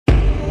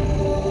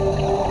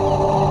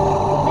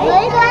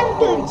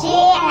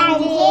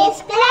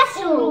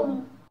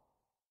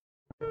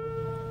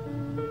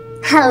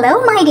Hello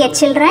my dear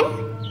children,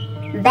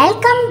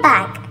 welcome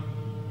back.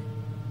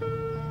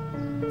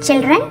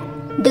 Children,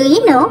 do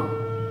you know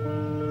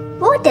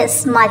what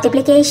is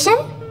multiplication?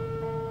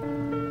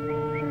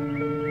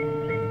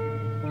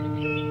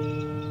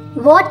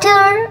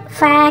 Water,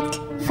 fact,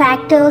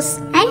 factors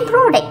and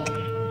product.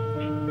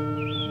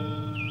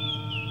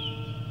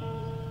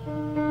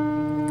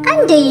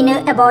 And do you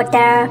know about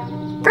the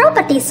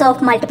properties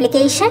of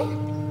multiplication?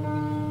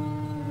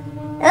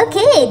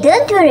 Okay,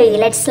 don't worry,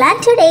 let's learn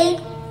today.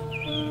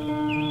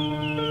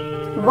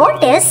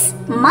 What is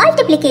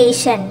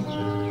multiplication?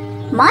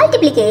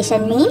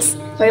 Multiplication means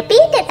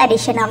repeated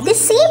addition of the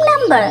same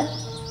number.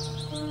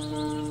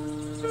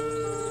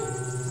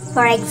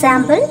 For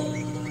example,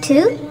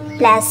 2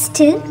 plus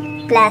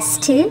 2 plus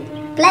 2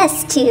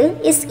 plus 2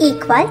 is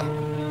equal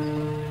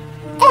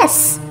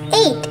S,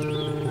 8.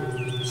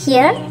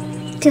 Here,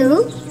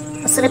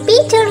 2 was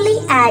repeatedly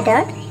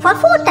added for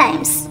 4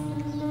 times.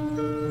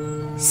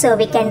 So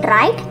we can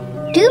write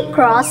 2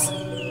 cross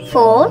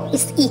 4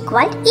 is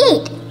equal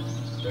 8.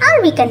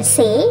 Or we can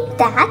say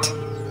that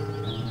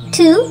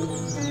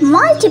 2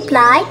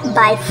 multiplied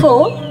by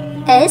 4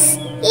 is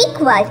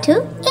equal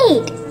to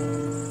 8.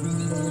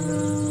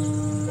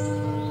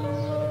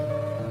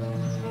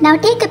 Now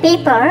take a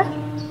paper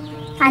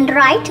and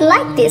write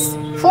like this.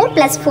 4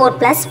 plus 4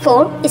 plus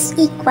 4 is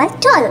equal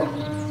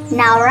 12.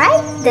 Now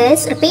write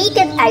this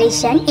repeated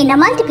addition in a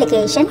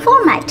multiplication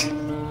format.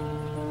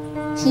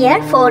 Here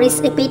 4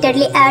 is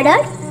repeatedly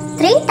added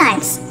 3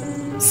 times.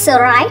 So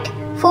write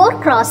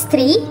 4 cross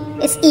 3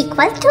 is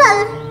equal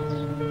 12.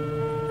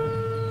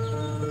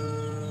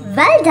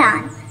 Well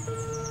done.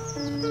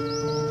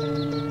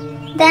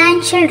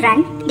 Then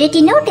children, did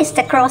you notice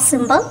the cross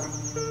symbol?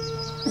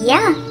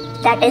 Yeah,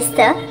 that is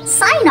the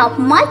sign of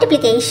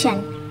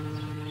multiplication.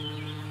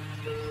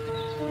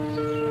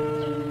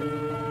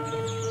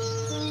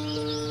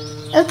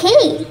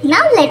 Okay,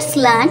 now let's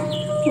learn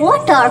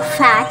what are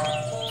fact,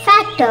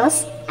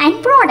 factors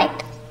and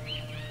product.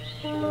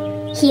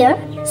 Here,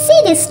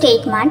 see this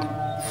statement.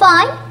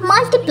 5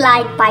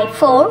 multiplied by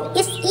 4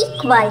 is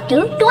equal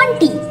to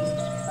 20.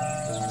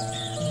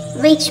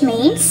 Which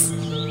means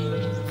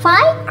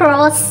 5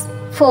 cross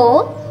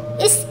 4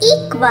 is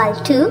equal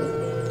to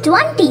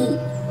 20.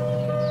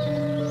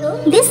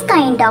 This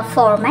kind of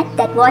format,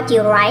 that what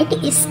you write,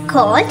 is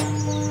called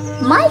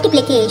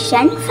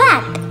multiplication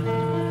fact.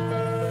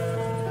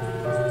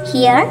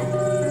 Here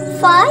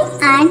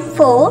 5 and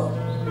 4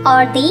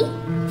 are the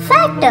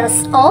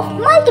factors of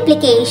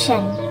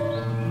multiplication.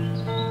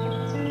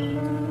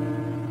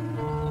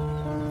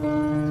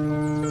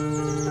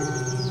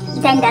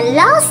 Then the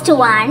last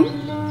one,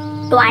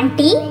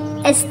 20,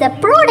 is the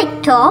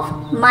product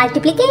of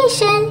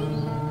multiplication.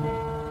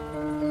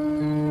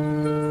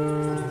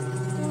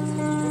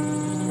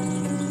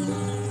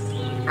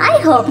 I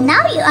hope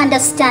now you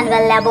understand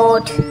well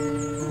about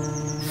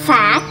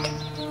fact,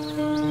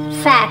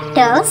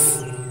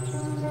 factors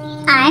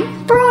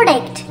and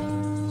product.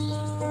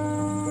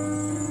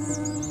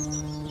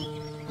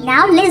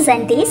 Now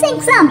listen these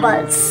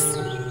examples.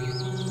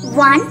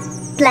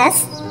 1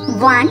 plus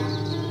 1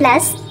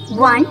 plus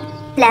 1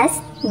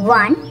 plus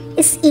 1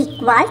 is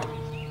equal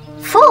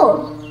 4.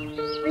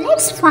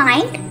 Let's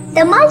find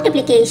the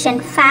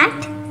multiplication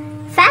fact,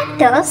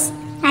 factors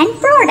and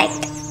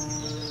product.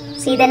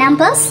 See the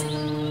numbers?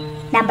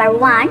 Number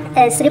 1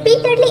 is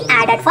repeatedly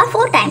added for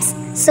 4 times.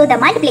 So the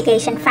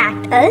multiplication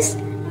fact is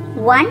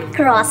 1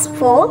 cross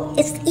 4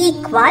 is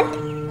equal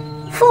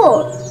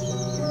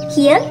 4.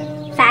 Here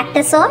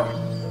factors are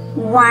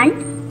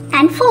 1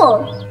 and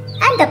 4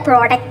 and the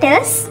product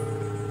is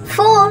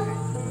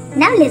 4.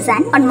 Now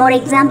listen one more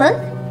example.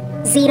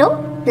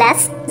 0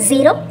 plus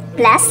 0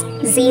 plus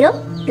 0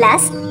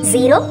 plus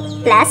 0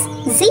 plus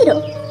 0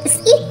 is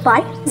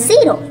equal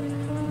 0.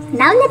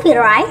 Now let me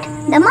write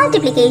the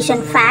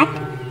multiplication fact,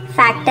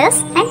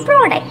 factors and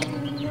product.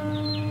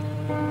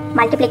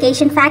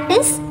 Multiplication fact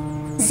is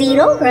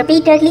 0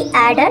 repeatedly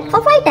added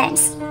for 5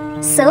 times.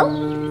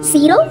 So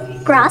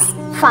 0 cross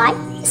 5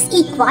 is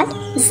equal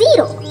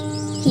 0.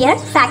 Here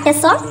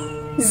factors are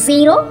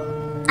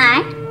 0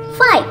 and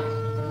 5.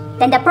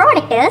 Then the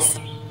product is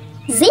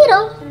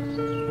 0.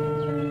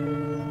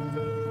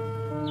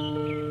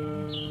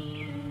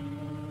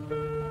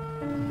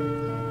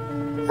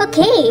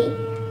 Okay,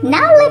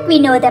 now let me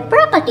know the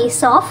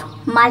properties of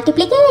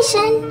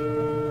multiplication.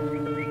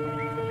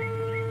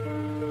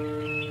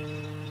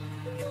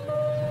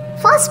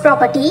 First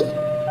property,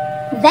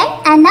 when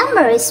a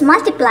number is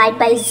multiplied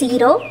by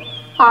 0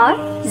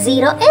 or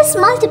 0 is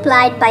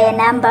multiplied by a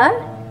number,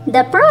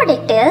 the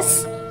product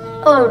is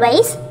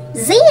always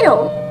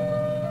 0.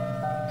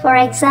 For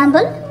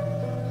example,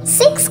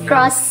 6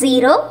 cross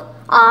 0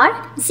 or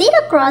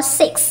 0 cross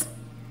 6.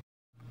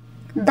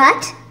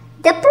 But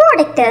the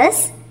product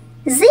is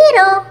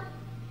 0.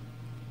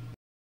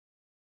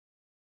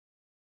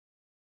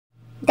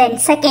 Then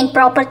second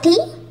property,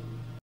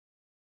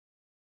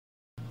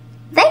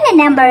 when a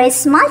number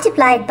is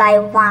multiplied by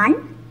 1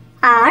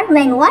 or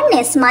when 1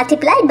 is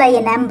multiplied by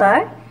a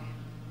number,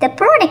 the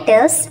product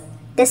is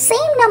the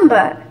same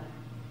number.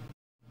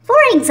 For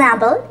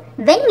example,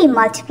 when we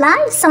multiply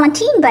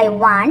 17 by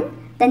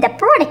 1, then the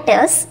product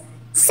is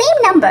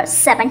same number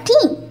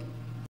 17.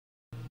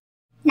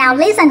 Now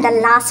listen the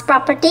last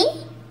property.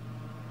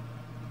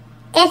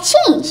 A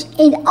change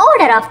in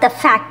order of the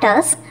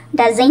factors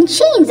doesn't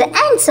change the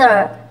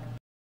answer.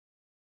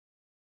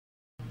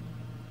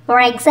 For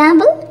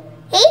example,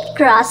 8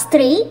 cross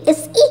 3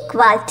 is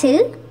equal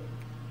to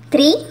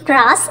 3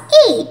 cross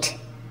 8.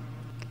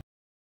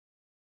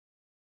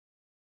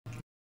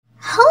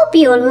 Hope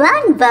you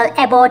learned well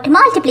about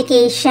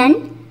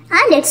multiplication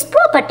and its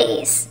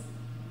properties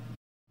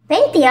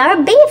with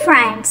your bee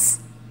friends.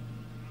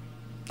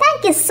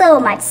 Thank you so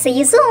much. See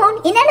you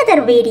soon in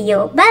another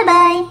video. Bye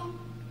bye.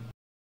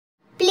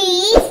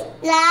 Please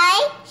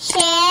like,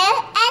 share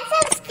and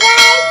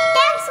subscribe.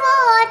 Thanks for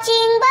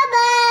watching. Bye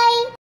bye.